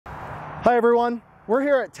Hi everyone, we're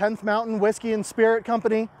here at 10th Mountain Whiskey and Spirit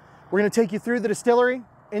Company. We're going to take you through the distillery,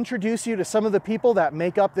 introduce you to some of the people that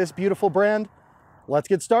make up this beautiful brand. Let's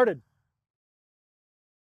get started.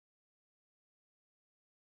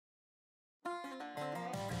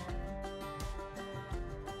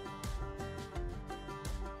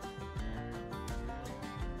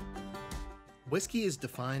 Whiskey is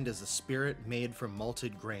defined as a spirit made from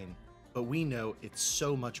malted grain, but we know it's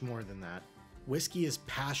so much more than that. Whiskey is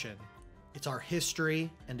passion. It's our history,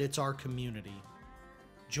 and it's our community.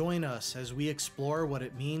 Join us as we explore what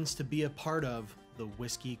it means to be a part of the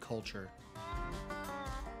whiskey culture.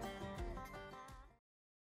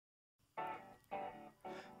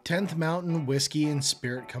 Tenth Mountain Whiskey and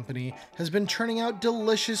Spirit Company has been churning out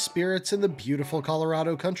delicious spirits in the beautiful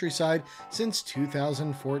Colorado countryside since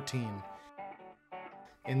 2014.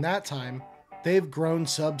 In that time, they've grown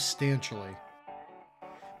substantially.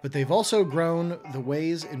 But they've also grown the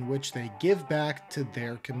ways in which they give back to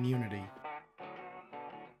their community.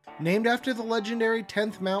 Named after the legendary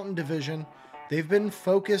 10th Mountain Division, they've been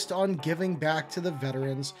focused on giving back to the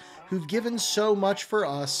veterans who've given so much for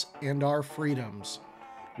us and our freedoms.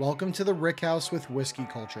 Welcome to the Rickhouse with Whiskey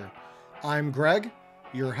Culture. I'm Greg,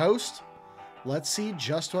 your host. Let's see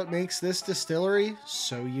just what makes this distillery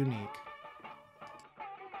so unique.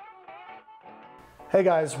 Hey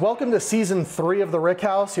guys, welcome to season 3 of the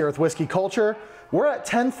Rickhouse here with Whiskey Culture. We're at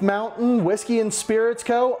 10th Mountain Whiskey and Spirits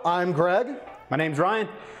Co. I'm Greg. My name's Ryan.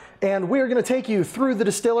 And we are going to take you through the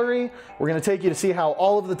distillery. We're going to take you to see how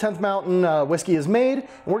all of the 10th Mountain whiskey is made. And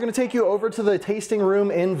we're going to take you over to the tasting room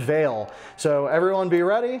in Vail. So everyone be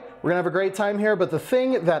ready. We're going to have a great time here. But the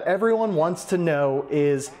thing that everyone wants to know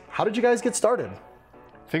is, how did you guys get started?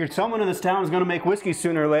 Figured someone in this town was going to make whiskey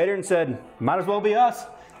sooner or later and said, might as well be us.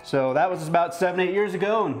 So that was about 7-8 years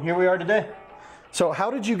ago, and here we are today. So how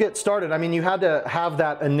did you get started? I mean, you had to have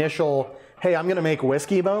that initial, hey, I'm going to make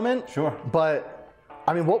whiskey moment. Sure. But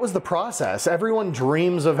I mean, what was the process? Everyone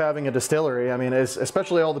dreams of having a distillery. I mean,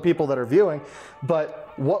 especially all the people that are viewing. But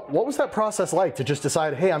what was that process like to just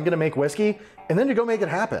decide, hey, I'm going to make whiskey, and then to go make it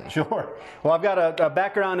happen? Sure. Well, I've got a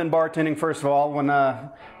background in bartending, first of all. When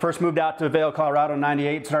first moved out to Vail, Colorado in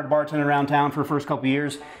 '98, started bartending around town for the first couple of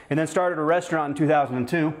years, and then started a restaurant in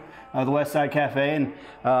 2002, the West Side Cafe. And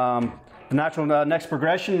the natural next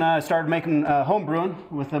progression, I started making home brewing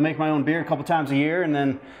with make my own beer a couple times a year, and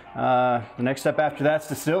then the next step after that's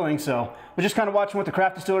distilling. So we're just kind of watching what the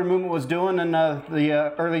craft distillery movement was doing in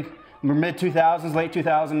the early mid 2000s, late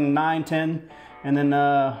 2009, 10, and then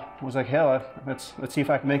was like, hell, let's see if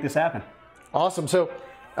I can make this happen. Awesome. So,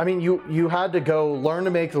 I mean, you had to go learn to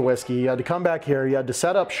make the whiskey. You had to come back here. You had to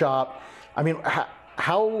set up shop. I mean,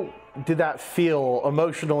 how did that feel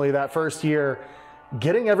emotionally that first year?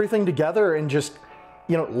 Getting everything together and just,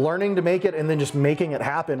 learning to make it and then just making it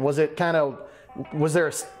happen. Was there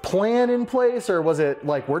a plan in place, or was it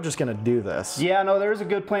like, we're just going to do this? Yeah, no, there's a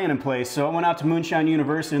good plan in place. So I went out to Moonshine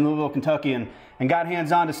University in Louisville, Kentucky, and got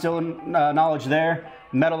hands-on distilling knowledge there.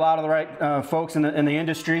 Met a lot of the right folks in the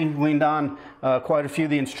industry. Leaned on quite a few of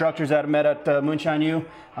the instructors that I met at Moonshine U.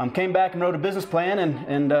 Came back and wrote a business plan,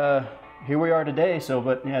 and here we are today. So,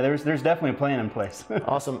 but yeah, there's definitely a plan in place.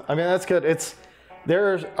 Awesome. I mean, that's good.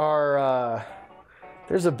 There's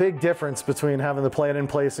a big difference between having the plan in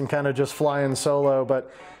place and kind of just flying solo.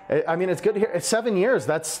 But I mean, it's good to hear. It's 7 years.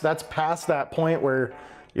 That's past that point where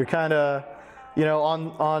you're kind of,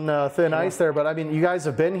 on thin ice there. But I mean, you guys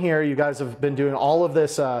have been here. You guys have been doing all of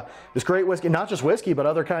this this great whiskey, not just whiskey, but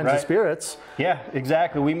other kinds of spirits. Yeah,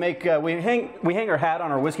 exactly. We make we hang our hat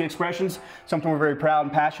on our whiskey expressions. Something we're very proud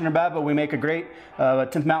and passionate about. But we make a great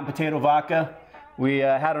 10th Mountain potato vodka. We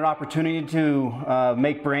had an opportunity to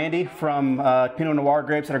make brandy from Pinot Noir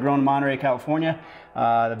grapes that are grown in Monterey, California.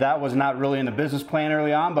 That was not really in the business plan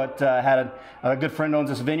early on, but had a good friend owns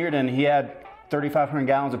this vineyard, and he had 3,500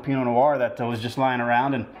 gallons of Pinot Noir that was just lying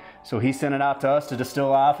around, and so he sent it out to us to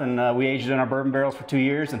distill off, and we aged it in our bourbon barrels for 2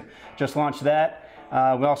 years and just launched that.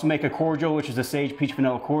 We also make a cordial, which is a sage peach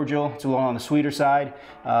vanilla cordial. It's a little on the sweeter side,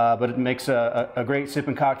 but it makes a great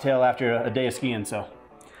sipping cocktail after a day of skiing. So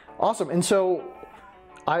awesome. And so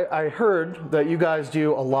I heard that you guys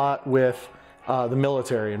do a lot with the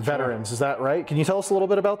military and veterans. Sure. Is that right? Can you tell us a little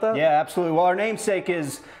bit about that? Yeah, absolutely. Well, our namesake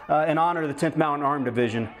is in honor of the 10th Mountain Armed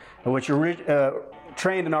Division, which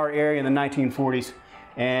trained in our area in the 1940s.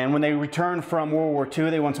 And when they returned from World War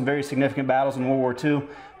II, they won some very significant battles in World War II.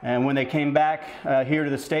 And when they came back here to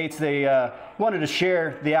the States, they wanted to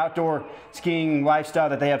share the outdoor skiing lifestyle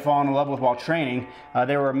that they had fallen in love with while training.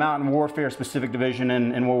 They were a mountain warfare specific division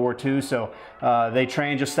in World War II, so they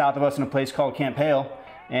trained just south of us in a place called Camp Hale.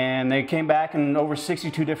 And they came back, and over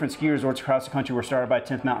 62 different ski resorts across the country were started by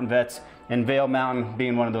 10th Mountain vets, and Vail Mountain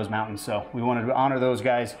being one of those mountains. So we wanted to honor those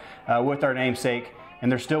guys with our namesake.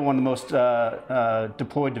 And they're still one of the most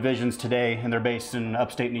deployed divisions today, and they're based in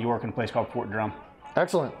upstate New York in a place called Fort Drum.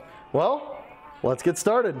 Excellent. Well, let's get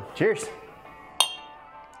started. Cheers.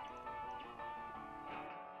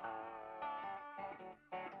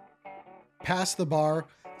 Past the bar,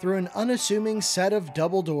 through an unassuming set of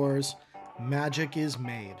double doors, magic is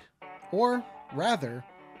made. Or, rather,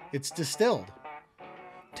 it's distilled.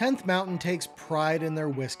 10th Mountain takes pride in their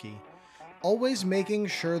whiskey, always making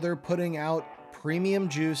sure they're putting out premium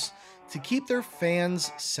juice to keep their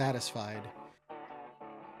fans satisfied.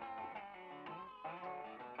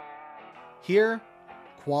 Here,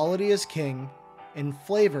 quality is king, and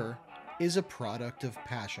flavor is a product of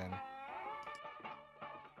passion.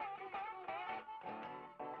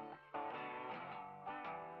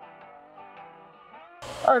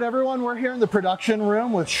 All right, everyone, we're here in the production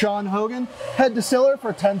room with Sean Hogan, head distiller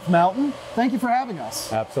for 10th Mountain. Thank you for having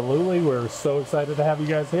us. Absolutely. We're so excited to have you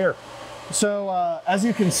guys here. So, as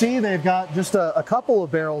you can see, they've got just a couple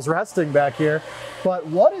of barrels resting back here. But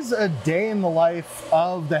what is a day in the life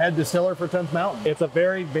of the head distiller for 10th Mountain? It's a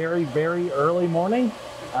very, very, very early morning.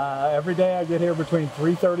 Every day I get here between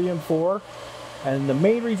 3:30 and 4. And the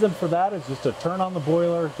main reason for that is just to turn on the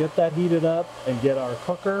boiler, get that heated up, and get our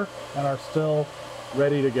cooker and our still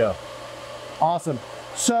ready to go. Awesome.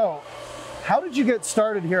 So, how did you get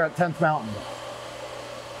started here at 10th Mountain?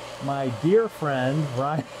 My dear friend,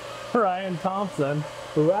 Ryan Thompson,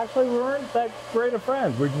 who actually we weren't that great of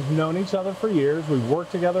friends. We've just known each other for years. We've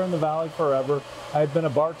worked together in the Valley forever. I had been a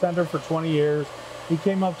bartender for 20 years. He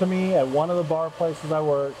came up to me at one of the bar places I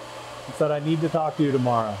worked and said, "I need to talk to you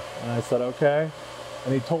tomorrow." And I said, "Okay."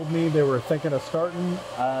 And he told me they were thinking of starting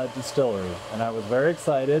a distillery. And I was very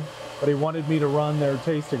excited, but he wanted me to run their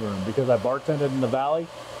tasting room because I bartended in the Valley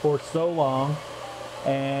for so long.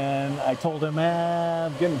 And I told him,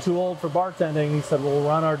 I'm getting too old for bartending. He said, we'll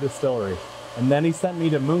run our distillery. And then he sent me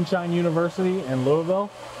to Moonshine University in Louisville.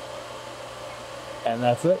 And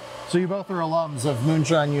that's it. So you both are alums of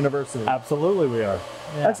Moonshine University? Absolutely we are.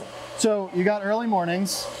 Yeah. So you got early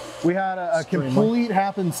mornings. We had a complete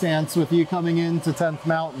happenstance with you coming into 10th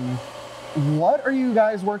Mountain. What are you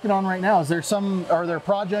guys working on right now? Are there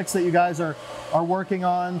projects that you guys are working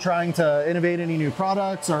on, trying to innovate any new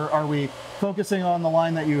products, or are we focusing on the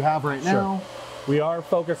line that you have right now? Sure. We are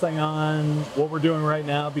focusing on what we're doing right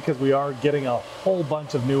now because we are getting a whole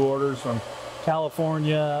bunch of new orders from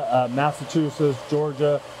California, Massachusetts,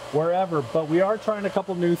 Georgia, wherever, but we are trying a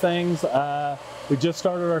couple new things. We just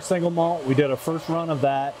started our single malt. We did a first run of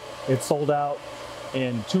that. It sold out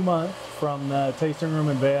in 2 months from the tasting room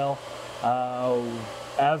in Vail.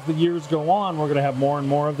 As the years go on, we're going to have more and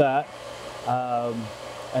more of that.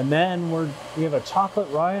 And then we have a chocolate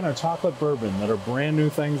rye and a chocolate bourbon that are brand new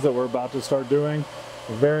things that we're about to start doing.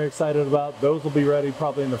 We're very excited about. Those will be ready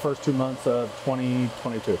probably in the first 2 months of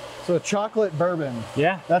 2022. So a chocolate bourbon.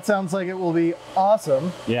 Yeah. That sounds like it will be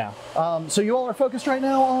awesome. Yeah. So you all are focused right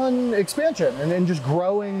now on expansion and just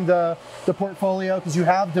growing the portfolio because you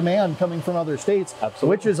have demand coming from other states, Absolutely.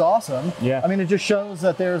 Which is awesome. Yeah. I mean, it just shows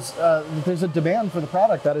that there's a demand for the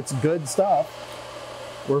product, that it's good stuff.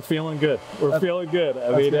 We're feeling good. We're feeling good.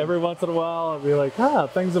 I mean, every once in a while, I'll be like,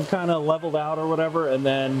 things have kind of leveled out or whatever, and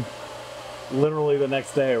then literally the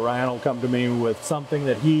next day, Ryan will come to me with something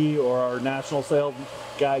that he or our national sales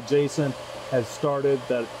guy, Jason, has started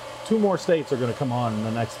that 2 more states are going to come on in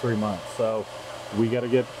the next 3 months. So we got to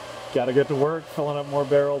get to work, filling up more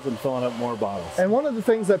barrels and filling up more bottles. And one of the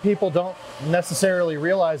things that people don't necessarily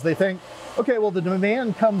realize, they think, okay, well, the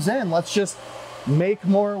demand comes in, let's just make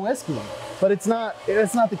more whiskey. But it's not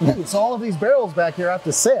the case. All of these barrels back here have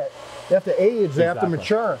to sit, they have to age, they have to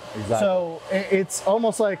mature. Exactly. So it's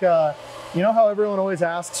almost like, you know how everyone always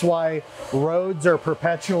asks why roads are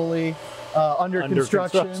perpetually under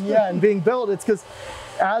construction? Yeah, and being built. It's because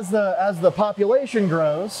as the population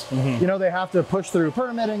grows, you know, they have to push through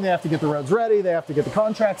permitting, they have to get the roads ready, they have to get the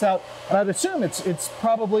contracts out. And I'd assume it's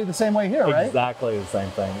probably the same way here, right? Exactly the same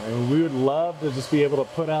thing. I mean, we would love to just be able to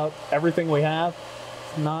put out everything we have.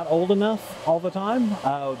 It's not old enough all the time.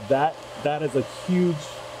 That is a huge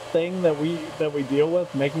thing that we deal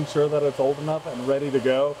with, making sure that it's old enough and ready to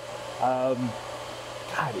go.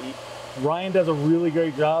 Ryan does a really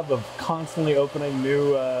great job of constantly opening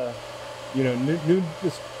new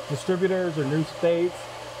distributors or new states.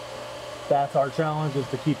 That's our challenge, is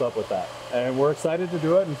to keep up with that. And we're excited to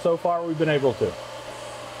do it, and so far we've been able to.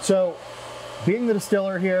 So, being the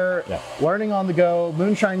distiller here, learning on the go,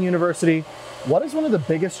 Moonshine University, what is one of the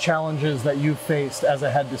biggest challenges that you've faced as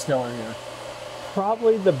a head distiller here?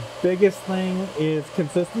 probably the biggest thing is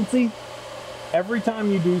consistency. Every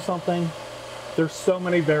time you do something, there's so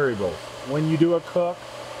many variables. When you do a cook,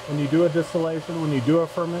 when you do a distillation, when you do a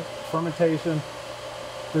fermentation,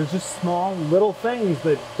 there's just small little things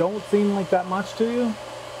that don't seem like that much to you,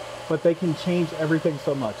 but they can change everything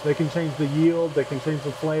so much. They can change the yield, they can change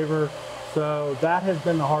the flavor. So that has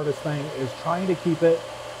been the hardest thing, is trying to keep it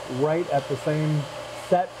right at the same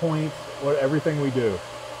set points with everything we do.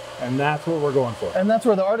 And that's what we're going for. And that's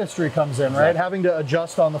where the artistry comes in, right? Having to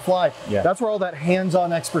adjust on the fly. Yeah. That's where all that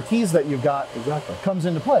hands-on expertise that you've got comes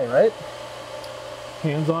into play, right?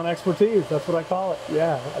 Hands-on expertise, that's what I call it.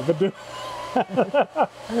 Yeah, I've been doing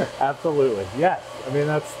Absolutely, yes. I mean,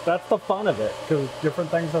 that's the fun of it, because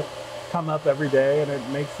different things have come up every day, and it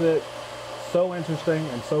makes it so interesting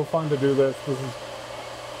and so fun to do this. This is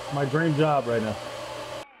my dream job right now.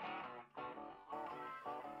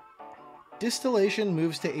 Distillation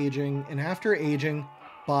moves to aging, and after aging,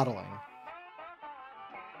 bottling.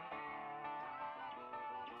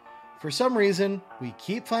 For some reason, we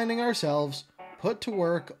keep finding ourselves put to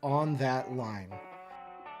work on that line.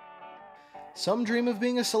 Some dream of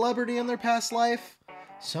being a celebrity in their past life,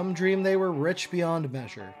 some dream they were rich beyond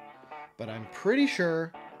measure, but I'm pretty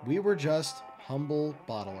sure we were just humble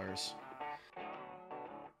bottlers.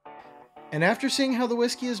 And after seeing how the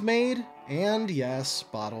whiskey is made, and yes,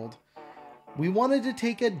 bottled, we wanted to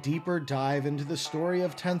take a deeper dive into the story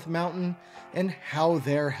of 10th Mountain and how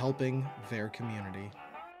they're helping their community.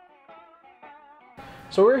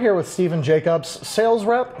 So we're here with Stephen Jacobs, sales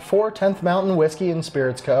rep for 10th Mountain Whiskey and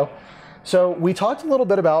Spirits Co. So we talked a little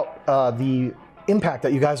bit about the impact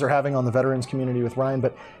that you guys are having on the veterans community with Ryan,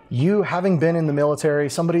 but you, having been in the military,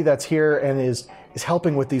 somebody that's here and is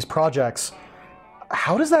helping with these projects,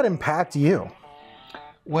 how does that impact you?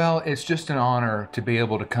 Well, it's just an honor to be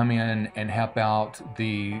able to come in and help out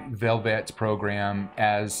the Velvets program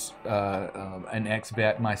as an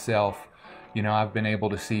ex-vet myself. You know, I've been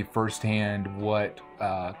able to see firsthand what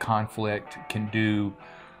conflict can do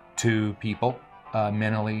to people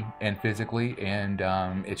mentally and physically, and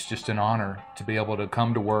it's just an honor to be able to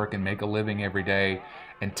come to work and make a living every day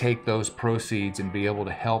and take those proceeds and be able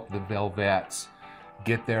to help the Velvets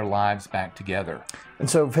get their lives back together. And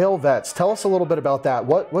so Velvets, tell us a little bit about that.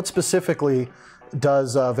 What specifically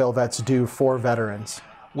does Velvets do for veterans?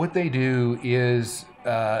 What they do is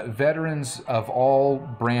veterans of all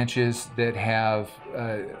branches that have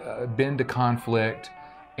been to conflict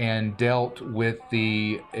and dealt with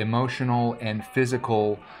the emotional and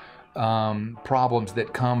physical problems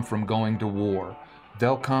that come from going to war.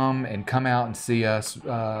 They'll come out and see us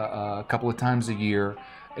a couple of times a year,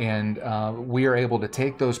 and we are able to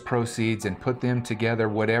take those proceeds and put them together,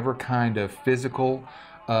 whatever kind of physical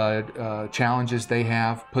challenges they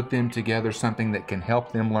have, put them together something that can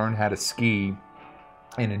help them learn how to ski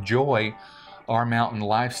and enjoy our mountain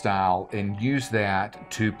lifestyle, and use that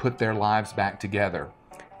to put their lives back together.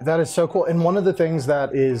 That is so cool. And one of the things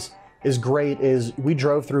that is great is we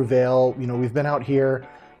drove through Vail. You know, we've been out here.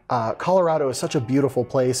 Colorado is such a beautiful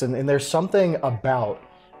place, and there's something about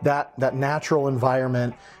that natural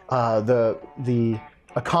environment, the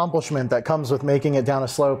accomplishment that comes with making it down a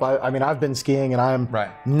slope. I mean, I've been skiing and I'm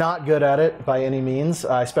not good at it by any means.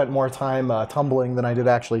 I spent more time tumbling than I did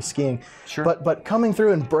actually skiing. Sure. But coming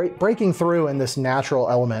through and breaking through in this natural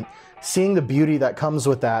element, seeing the beauty that comes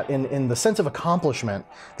with that, in the sense of accomplishment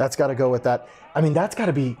that's got to go with that. I mean, that's got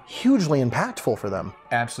to be hugely impactful for them.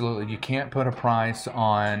 Absolutely. You can't put a price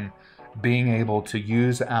on being able to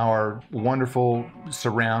use our wonderful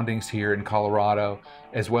surroundings here in Colorado,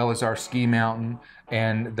 as well as our ski mountain,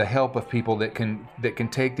 and the help of people that can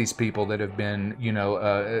take these people that have been, you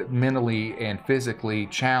know, mentally and physically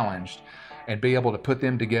challenged, and be able to put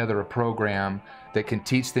them together a program that can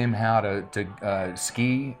teach them how to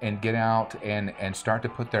ski and get out and start to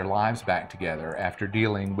put their lives back together after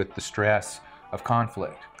dealing with the stress of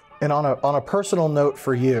conflict. And on a personal note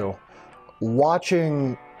for you,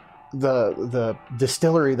 watching the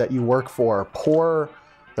distillery that you work for pour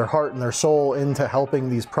their heart and their soul into helping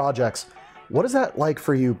these projects, what is that like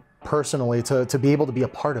for you personally to be able to be a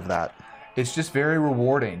part of that? It's just very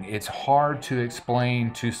rewarding. It's hard to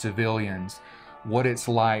explain to civilians what it's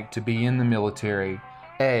like to be in the military,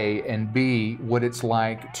 A, and B, what it's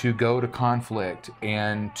like to go to conflict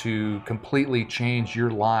and to completely change your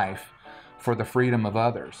life for the freedom of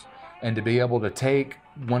others, and to be able to take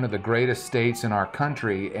one of the greatest states in our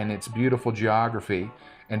country and its beautiful geography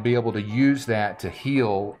and be able to use that to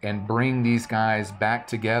heal and bring these guys back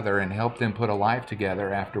together and help them put a life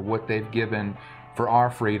together after what they've given for our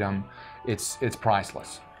freedom. It's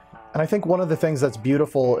priceless. And I think one of the things that's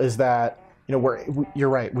beautiful is that, you're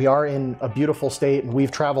right. We are in a beautiful state, and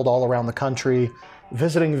we've traveled all around the country,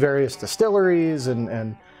 visiting various distilleries,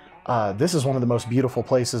 and this is one of the most beautiful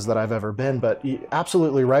places that I've ever been. But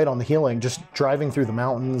absolutely right on the healing. Just driving through the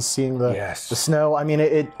mountains, seeing the snow. I mean,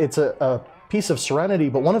 it's a piece of serenity.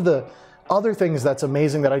 But one of the other things that's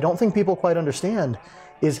amazing that I don't think people quite understand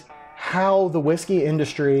is how the whiskey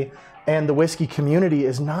industry and the whiskey community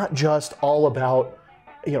is not just all about,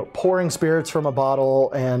 pouring spirits from a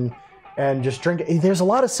bottle and just drinking. There's a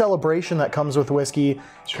lot of celebration that comes with whiskey,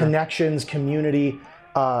 connections, community,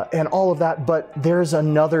 and all of that. But there's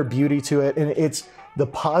another beauty to it, and it's the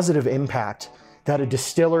positive impact that a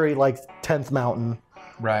distillery like 10th Mountain,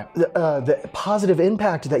 the positive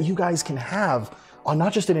impact that you guys can have on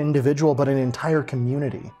not just an individual, but an entire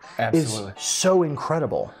community is so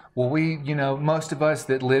incredible. Well, most of us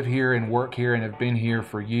that live here and work here and have been here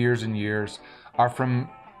for years and years are from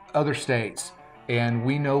other states. And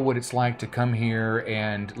we know what it's like to come here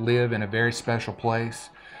and live in a very special place.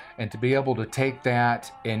 And to be able to take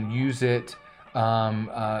that and use it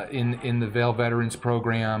in the Vail Veterans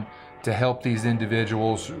Program to help these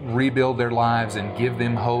individuals rebuild their lives and give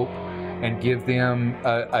them hope and give them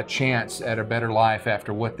a chance at a better life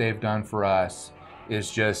after what they've done for us is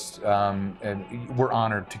just, and we're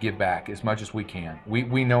honored to give back as much as we can.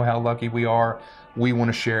 We know how lucky we are. We want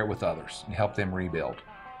to share it with others and help them rebuild.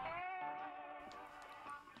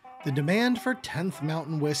 The demand for 10th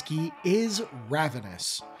Mountain whiskey is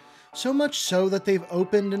ravenous. So much so that they've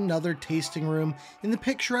opened another tasting room in the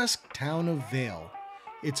picturesque town of Vail.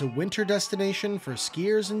 It's a winter destination for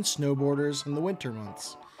skiers and snowboarders in the winter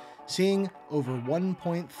months, seeing over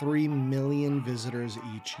 1.3 million visitors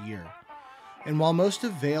each year. And while most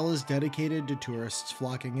of Vail is dedicated to tourists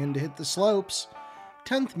flocking in to hit the slopes,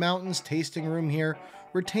 10th Mountain's tasting room here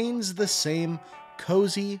retains the same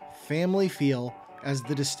cozy family feel as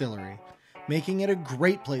the distillery, making it a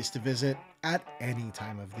great place to visit at any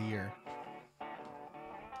time of the year.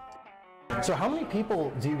 So how many people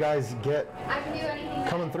do you guys get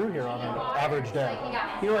coming through here on an average day?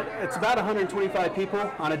 You know what, it's about 125 people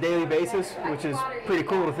on a daily basis, which is pretty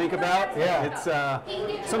cool to think about. Yeah.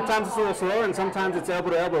 It's sometimes it's a little slower and sometimes it's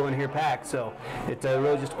elbow to elbow in here packed, so it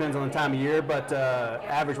really just depends on the time of year, but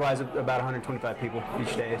average-wise about 125 people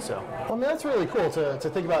each day. So. Well, I mean, that's really cool to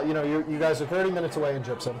think about. You guys are 30 minutes away in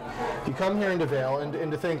Gypsum. You come here into Vail, and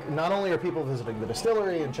to think not only are people visiting the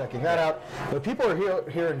distillery and checking that out, but people are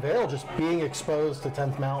here in Vail just being exposed to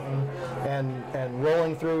 10th Mountain and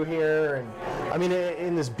rolling through here, and I mean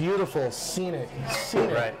in this beautiful scenic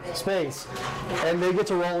space, and they get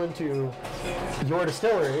to roll into your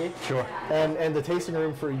distillery, and the tasting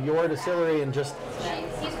room for your distillery, and just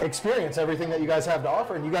experience everything that you guys have to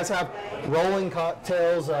offer. And you guys have rolling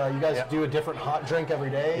cocktails. You guys do a different hot drink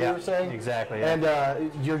every day. You were saying exactly, and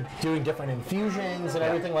you're doing different infusions and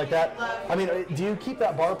everything like that. I mean, do you keep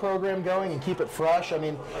that bar program going and keep it fresh? I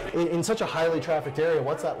mean, in such a highly trafficked area,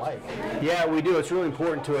 what's that like? Yeah, we do. It's really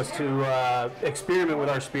important to us to experiment with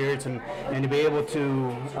our spirits and to be able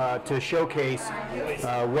to showcase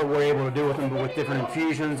what we're able to do with them, with different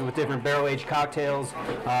infusions, with different barrel-aged cocktails.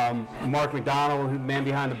 Mark McDonald, the man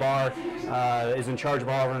behind the bar, is in charge of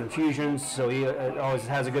all of our infusions, so he always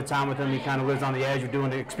has a good time with them. He kind of lives on the edge of doing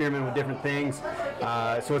the experiment with different things.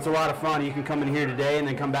 So it's a lot of fun. You can come in here today and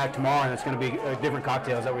then come back tomorrow, and it's going to be different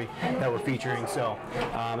cocktails that we're featuring. So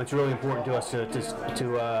it's really important to us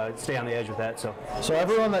to stay on the edge with that. So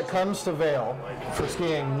everyone that comes to Vail for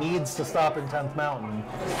skiing needs to stop in 10th Mountain.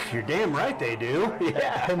 You're damn right they do.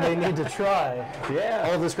 Yeah, and they need to try.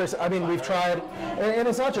 All this great. I mean, we've tried, and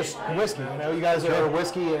it's not just whiskey. You guys are a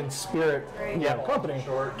whiskey and spirit company.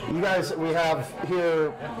 You guys, we have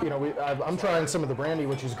here. I'm trying some of the brandy,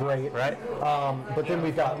 which is great. Right. But then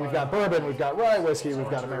we've got bourbon, we've got rye whiskey, we've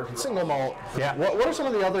got American single malt. Yeah. What are some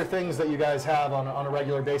of the other things that you guys have on a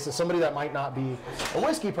regular basis? Somebody that might not be a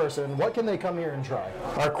whiskey person, what can they come here and try?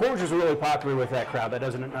 Our cordials are really popular with that crowd that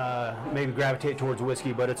doesn't maybe gravitate towards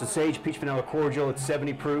whiskey, but it's a sage peach vanilla cordial. It's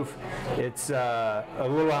 70 proof. It's a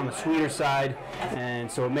little on the sweeter side, and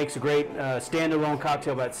so it makes a great standalone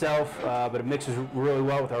cocktail by itself, but it mixes really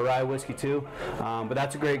well with our rye whiskey too. But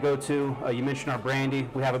that's a great go-to. You mentioned our brandy.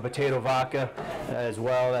 We have a potato vodka as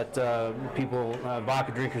well that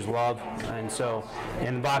vodka drinkers love,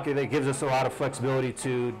 and vodka that gives us a lot of flexibility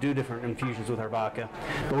to do different infusions with our vodka.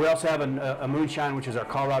 But we also have a moonshine, which is our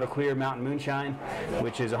Colorado Clear Mountain Moonshine,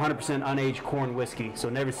 which is 100% unaged corn whiskey, so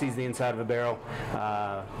it never sees the inside of a barrel,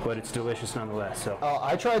 but it's delicious nonetheless. So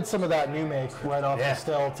I tried some of that new make right off the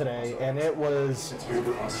still today, and it was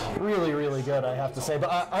really, really good, I have to say.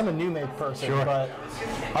 But I'm a new make person, but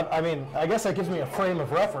I mean, I guess that gives me a frame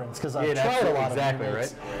of reference because I've tried a lot Exactly, of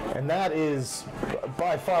units. right? And that is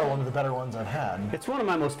by far one of the better ones I've had. It's one of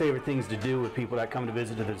my most favorite things to do with people that come to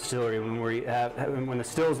visit the distillery when the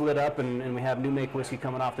still's lit up and we have new make whiskey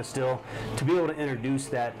coming off the still, to be able to introduce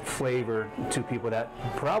that flavor to people that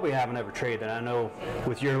probably haven't ever traded. And I know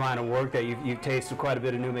with your line of work that you've tasted quite a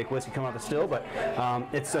bit of new make whiskey coming off the still, but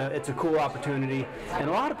it's a cool opportunity. And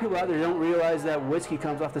a lot of people out there don't realize that whiskey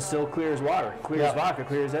comes off the still clear as water, clear as vodka,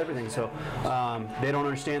 clear as everything. So they don't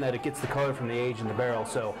understand that it gets the color from the age in the barrel.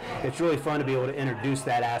 So it's really fun to be able to introduce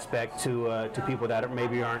that aspect to people that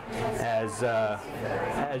maybe aren't as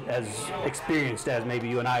experienced as maybe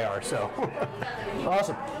you and I are. So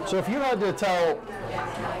Awesome. So if you had to tell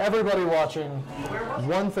everybody watching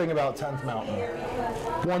one thing about 10th Mountain,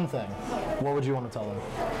 one thing, what would you want to tell them?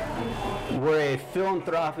 we're a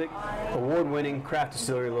philanthropic, award-winning craft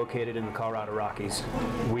distillery located in the Colorado Rockies.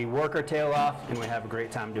 We work our tail off and we have a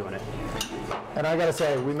great time doing it. And I gotta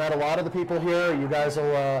say, we met a lot of the people here. You guys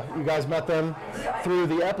met them through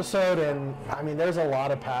the episode, and I mean, there's a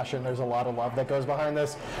lot of passion, there's a lot of love that goes behind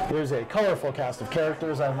this. There's a colorful cast of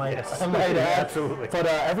characters, I might add. Absolutely. But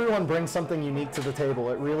everyone brings something unique to the table.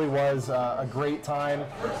 It really was a great time.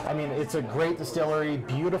 I mean, it's a great distillery,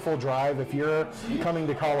 beautiful drive. If you're coming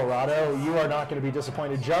to Colorado, you are not going to be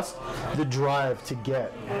disappointed. Just the drive to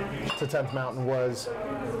get to 10th Mountain was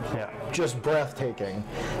just breathtaking.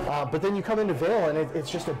 But then you come into Vail, and it's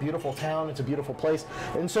just a beautiful town. It's a beautiful place.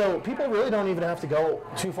 And so people really don't even have to go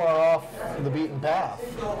too far off the beaten path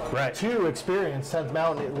to experience 10th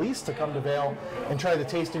Mountain, at least to come to Vail and try the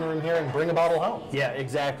tasting room here and bring a bottle home. Yeah,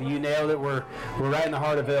 exactly. You nailed it. We're right in the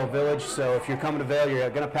heart of Vail Village. So if you're coming to Vail, you're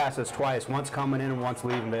going to pass us twice, once coming in and once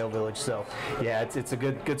leaving Vail Village. So yeah, it's a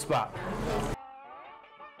good spot.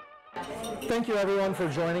 Thank you everyone for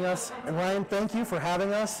joining us. And Ryan, thank you for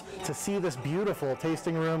having us to see this beautiful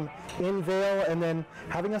tasting room in Vail, and then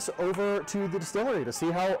having us over to the distillery to see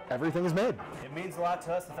how everything is made. It means a lot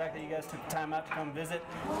to us, the fact that you guys took the time out to come visit.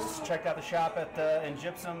 Just checked out the shop in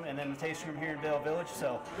Gypsum and then the tasting room here in Vail Village.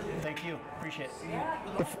 So thank you. Appreciate it.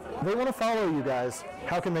 If they want to follow you guys,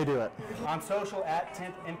 how can they do it? On social at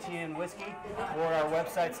 10th MTN Whiskey, or our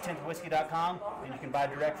website's 10thwhiskey.com, and you can buy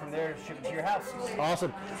direct from there, ship it to your house.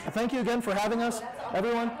 Awesome. Thank you again for having us.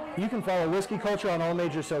 Everyone, you can follow Whiskey Culture on all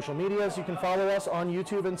major social medias. You can follow us on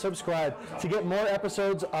YouTube and subscribe to get more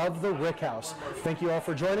episodes of the Rickhouse. Thank you all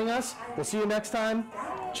for joining us. We'll see you next time.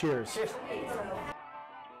 Cheers.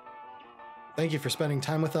 Thank you for spending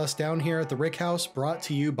time with us down here at the Rickhouse, brought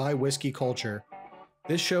to you by Whiskey Culture.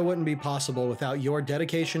 This show wouldn't be possible without your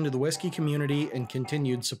dedication to the whiskey community and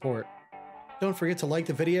continued support. Don't forget to like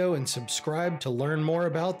the video and subscribe to learn more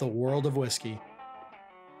about the world of whiskey.